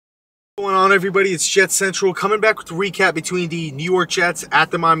What's going on, everybody? It's Jet Central coming back with a recap between the New York Jets at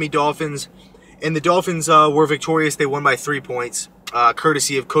the Miami Dolphins. And the Dolphins were victorious. They won by 3 points,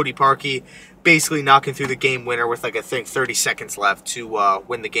 courtesy of Cody Parkey, basically knocking through the game winner with, like, I think 30 seconds left to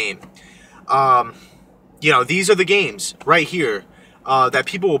win the game. These are the games right here that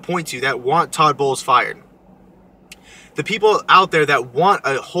people will point to that want Todd Bowles fired. The people out there that want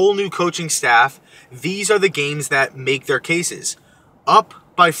a whole new coaching staff, these are the games that make their cases. Up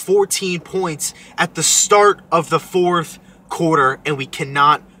by 14 points at the start of the fourth quarter, and we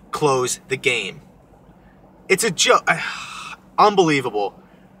cannot close the game. It's a joke. Unbelievable.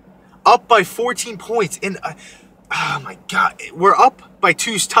 Up by 14 points, and oh my God, we're up by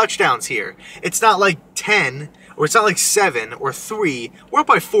 2 touchdowns here. It's not like 10, or it's not like 7 or 3. We're up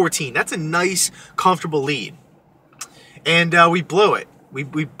by 14. That's a nice, comfortable lead. And we blew it. We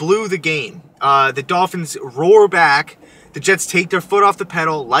blew the game. The Dolphins roar back. The Jets take their foot off the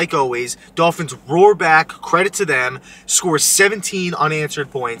pedal, like always. Dolphins roar back, credit to them, score 17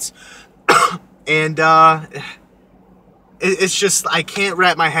 unanswered points. And it's just, I can't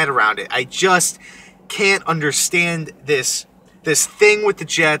wrap my head around it. I just can't understand this thing with the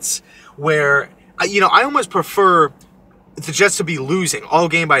Jets where, I almost prefer the Jets to be losing all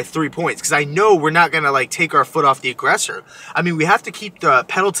game by 3 points, because I know we're not going to, like, take our foot off the aggressor. I mean, we have to keep the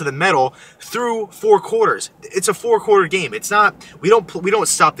pedal to the metal through 4 quarters. It's a 4-quarter game. It's not, we don't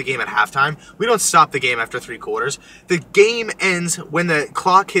stop the game at halftime. We don't stop the game after 3 quarters. The game ends when the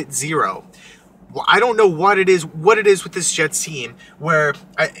clock hits 0. I don't know what it is with this Jets team where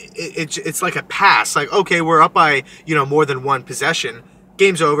it's like a pass. Like, okay, we're up by, more than 1 possession.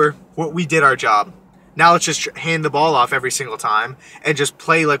 Game's over. We did our job. Now let's just hand the ball off every single time and just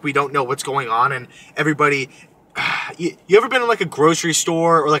play like we don't know what's going on. And everybody, you ever been in like a grocery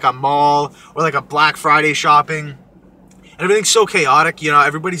store or like a mall or like a Black Friday shopping? And everything's so chaotic,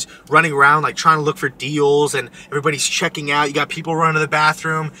 everybody's running around like trying to look for deals and everybody's checking out. You got people running to the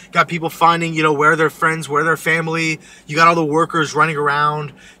bathroom, got people finding, where their friends, where their family. You got all the workers running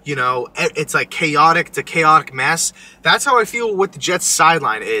around, it's like chaotic. It's a chaotic mess. That's how I feel what the Jets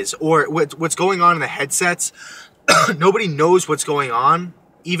sideline is, or what's going on in the headsets. Nobody knows what's going on.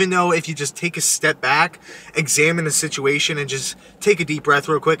 Even though if you just take a step back, examine the situation and just take a deep breath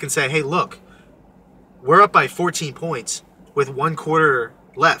real quick and say, hey, look, we're up by 14 points with 1 quarter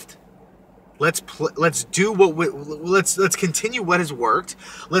left. Let's do what let's continue what has worked.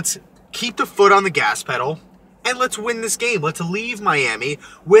 Let's keep the foot on the gas pedal and let's win this game. Let's leave Miami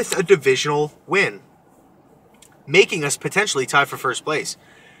with a divisional win, making us potentially tie for first place.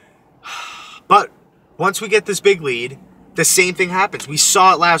 But once we get this big lead, the same thing happens. We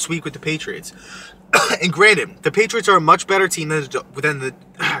saw it last week with the Patriots. And granted, the Patriots are a much better team than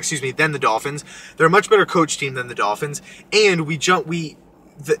the Dolphins. They're a much better coach team than the Dolphins. And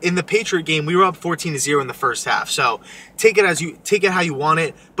in the Patriot game, we were up 14-0 in the first half. So take it how you want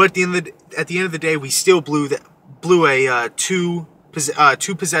it. But at the end of the day, we still blew a two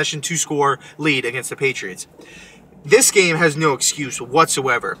possession, 2-score lead against the Patriots. This game has no excuse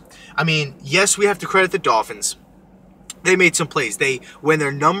whatsoever. I mean, yes, we have to credit the Dolphins. They made some plays. When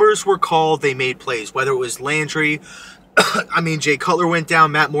their numbers were called, they made plays. Whether it was Landry, Jay Cutler went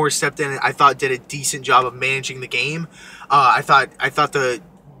down, Matt Moore stepped in, and I thought did a decent job of managing the game. I thought the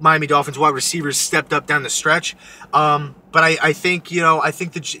Miami Dolphins wide receivers stepped up down the stretch. But I think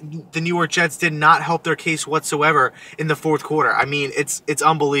the New York Jets did not help their case whatsoever in the fourth quarter. I mean, it's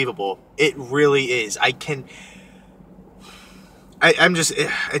unbelievable. It really is. It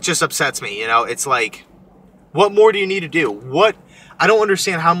just upsets me. It's like, what more do you need to do? I don't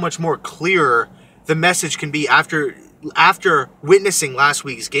understand how much more clearer the message can be after witnessing last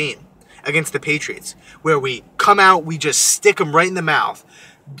week's game against the Patriots, where we come out, we just stick them right in the mouth,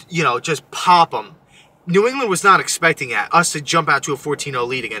 just pop them. New England was not expecting us to jump out to a 14-0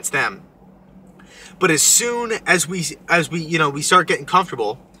 lead against them. But as soon as we start getting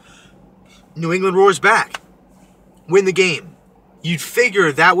comfortable, New England roars back, win the game. You'd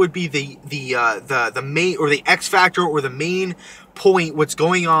figure that would be the main, or the X factor, or the main point, what's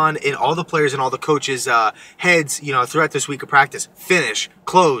going on in all the players and all the coaches' heads, throughout this week of practice. Finish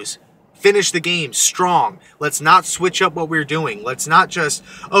the game strong. Let's not switch up what we're doing. Let's not just,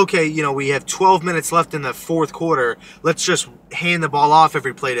 okay, we have 12 minutes left in the fourth quarter. Let's just hand the ball off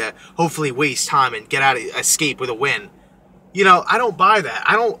every play to hopefully waste time and escape with a win. I don't buy that.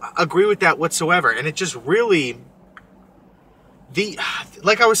 I don't agree with that whatsoever. And it just really,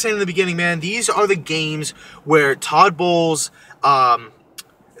 like I was saying in the beginning, man, these are the games where Todd Bowles,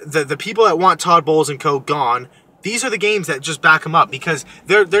 the people that want Todd Bowles and co. gone, these are the games that just back them up, because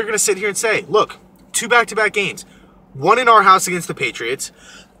they're going to sit here and say, look, 2 back-to-back games. One in our house against the Patriots,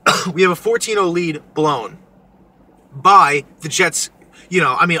 We have a 14-0 lead blown by the Jets.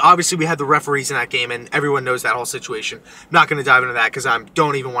 I mean, obviously we had the referees in that game, and everyone knows that whole situation. I'm not going to dive into that because I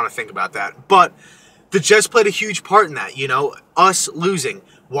don't even want to think about that. But the Jets played a huge part in that, us losing.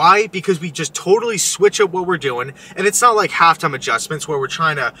 Why? Because we just totally switch up what we're doing, and it's not like halftime adjustments where we're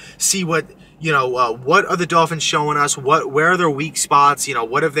trying to see what are the Dolphins showing us, where are their weak spots,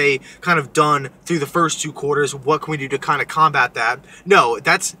 what have they kind of done through the first 2 quarters, what can we do to kind of combat that? No,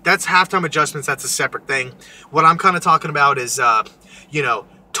 that's halftime adjustments, that's a separate thing. What I'm kind of talking about is,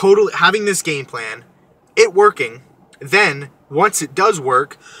 totally having this game plan, it working, then once it does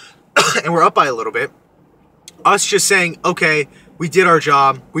work, and we're up by a little bit, us just saying, okay, we did our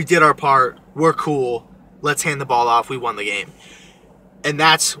job, we did our part, we're cool, let's hand the ball off, we won the game. And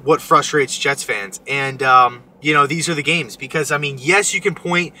that's what frustrates Jets fans. And, these are the games. Because, I mean, yes, you can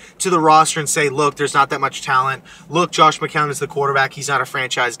point to the roster and say, look, there's not that much talent. Look, Josh McCown is the quarterback. He's not a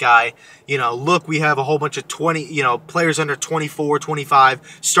franchise guy. Look, we have a whole bunch of players under 24,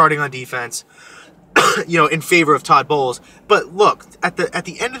 25 starting on defense, in favor of Todd Bowles. But look, at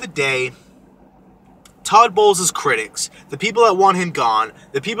the end of the day, Todd Bowles' critics, the people that want him gone,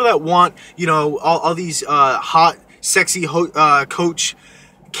 the people that want, all these hot, sexy coach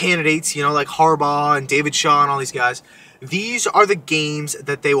candidates, like Harbaugh and David Shaw and all these guys, these are the games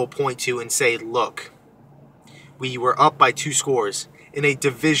that they will point to and say, look, we were up by 2 scores in a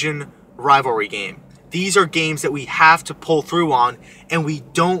division rivalry game. These are games that we have to pull through on, and we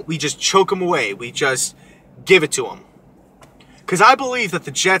just choke them away. We just give it to them. Because I believe that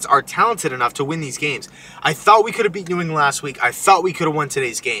the Jets are talented enough to win these games. I thought we could have beat New England last week. I thought we could have won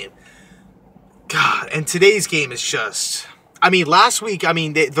today's game. God, and today's game is just... I mean, last week,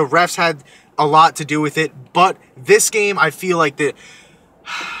 the refs had a lot to do with it. But this game, I feel like the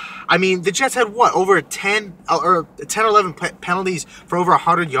Jets had what? Over 10 or 11 penalties for over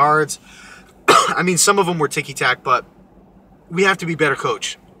 100 yards. Some of them were ticky-tack, but we have to be better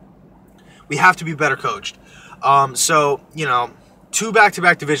coached. We have to be better coached. So, 2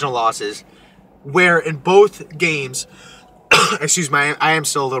 back-to-back divisional losses, where in both games, excuse me, I am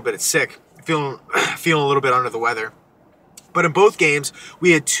still a little bit sick, feeling a little bit under the weather. But in both games,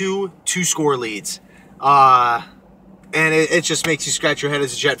 we had 2-score leads. And it just makes you scratch your head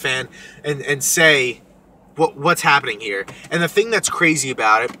as a Jet fan and say, what's happening here? And the thing that's crazy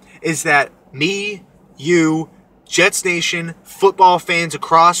about it is that me, you, Jets Nation, football fans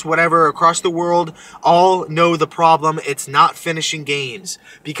across the world, all know the problem. It's not finishing games,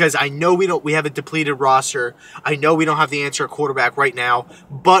 because I know we have a depleted roster. I know we don't have the answer at quarterback right now,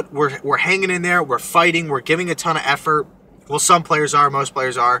 but we're hanging in there. We're fighting. We're giving a ton of effort. Well, some players are, most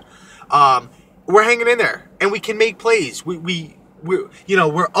players are. We're hanging in there, and we can make plays. We're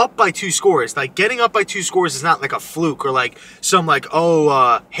up by 2 scores. Like, getting up by 2 scores is not like a fluke or like some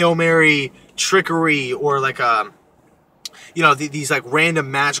Hail Mary trickery or like these like random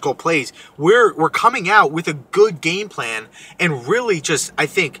magical plays. We're coming out with a good game plan and really just, I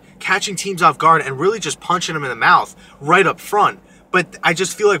think, catching teams off guard and really just punching them in the mouth right up front. But I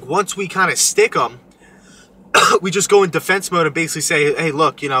just feel like once we kind of stick them, we just go in defense mode and basically say, hey,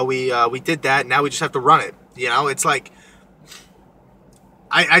 look, we did that. Now we just have to run it. It's like,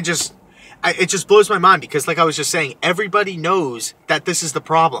 it just blows my mind, because like I was just saying, everybody knows that this is the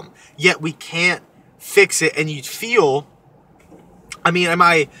problem, yet we can't fix it. And you'd feel, am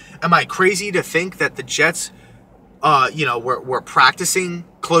I crazy to think that the Jets, we're practicing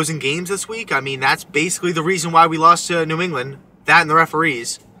closing games this week? That's basically the reason why we lost to New England, that and the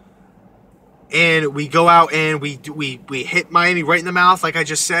referees. And we go out and we hit Miami right in the mouth, like I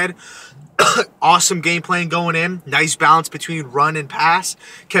just said. Awesome game plan going in. Nice balance between run and pass.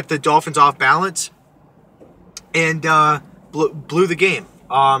 Kept the Dolphins off balance. And blew the game.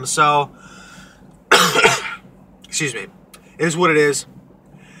 Excuse me. It is what it is.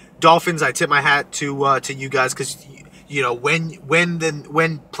 Dolphins, I tip my hat to you guys, because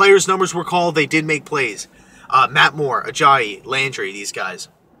when players' numbers were called, they did make plays. Matt Moore, Ajayi, Landry, these guys.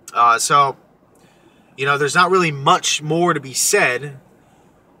 There's not really much more to be said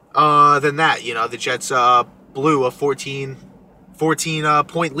than that. The Jets blew a 14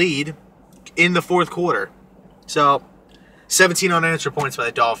 point lead in the 4th quarter. So, 17 unanswered points by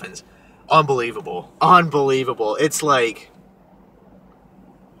the Dolphins. Unbelievable. Unbelievable. It's like,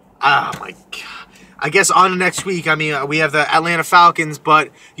 oh my God. I guess on to next week, we have the Atlanta Falcons, but,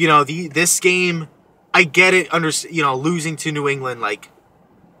 this game, I get it, losing to New England, like,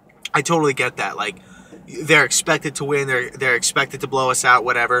 I totally get that. Like, they're expected to win. They're expected to blow us out,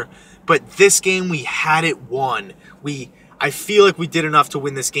 whatever. But this game, we had it won. I feel like we did enough to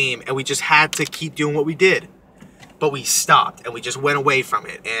win this game, and we just had to keep doing what we did. but we stopped and we just went away from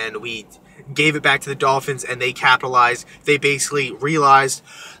it and we gave it back to the Dolphins and they capitalized. They basically realized,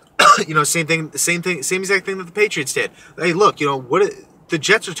 same exact thing that the Patriots did. Hey, look, the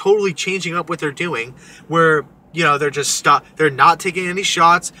Jets are totally changing up what they're doing, where they're just they're not taking any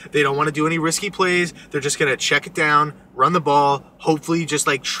shots. They don't want to do any risky plays. They're just going to check it down, run the ball, hopefully just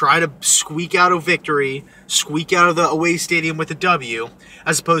like try to squeak out a victory, squeak out of the away stadium with a W,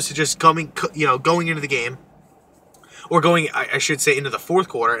 as opposed to just going into the game, or going, I should say, into the fourth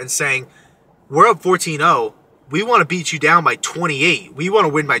quarter and saying, we're up 14-0. We want to beat you down by 28. We want to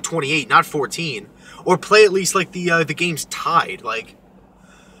win by 28, not 14. Or play at least like the game's tied. Like,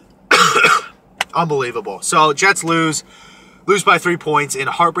 unbelievable. So, Jets lose by 3 points in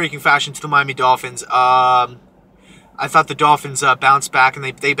heartbreaking fashion to the Miami Dolphins. I thought the Dolphins bounced back and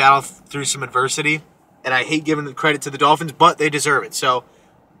they battled through some adversity. And I hate giving the credit to the Dolphins, but they deserve it. So,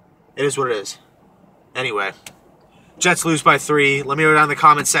 it is what it is. Anyway, Jets lose by 3. Let me know down in the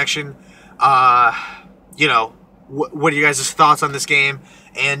comment section, what are you guys' thoughts on this game?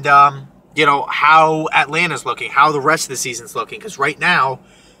 And, how Atlanta's looking, how the rest of the season's looking. Because right now,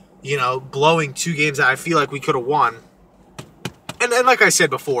 blowing 2 games that I feel like we could have won. And like I said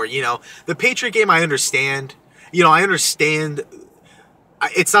before, the Patriot game, I understand. I understand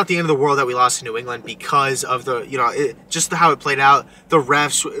it's not the end of the world that we lost to New England because of just how it played out. The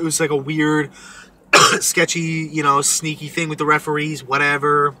refs, it was like a weird, sketchy, sneaky thing with the referees,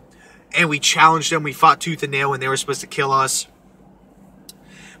 whatever. And we challenged them. We fought tooth and nail when they were supposed to kill us.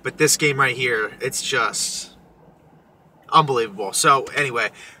 But this game right here, it's just unbelievable. So, anyway,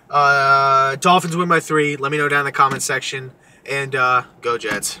 Dolphins win by 3. Let me know down in the comment section. And go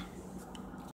Jets.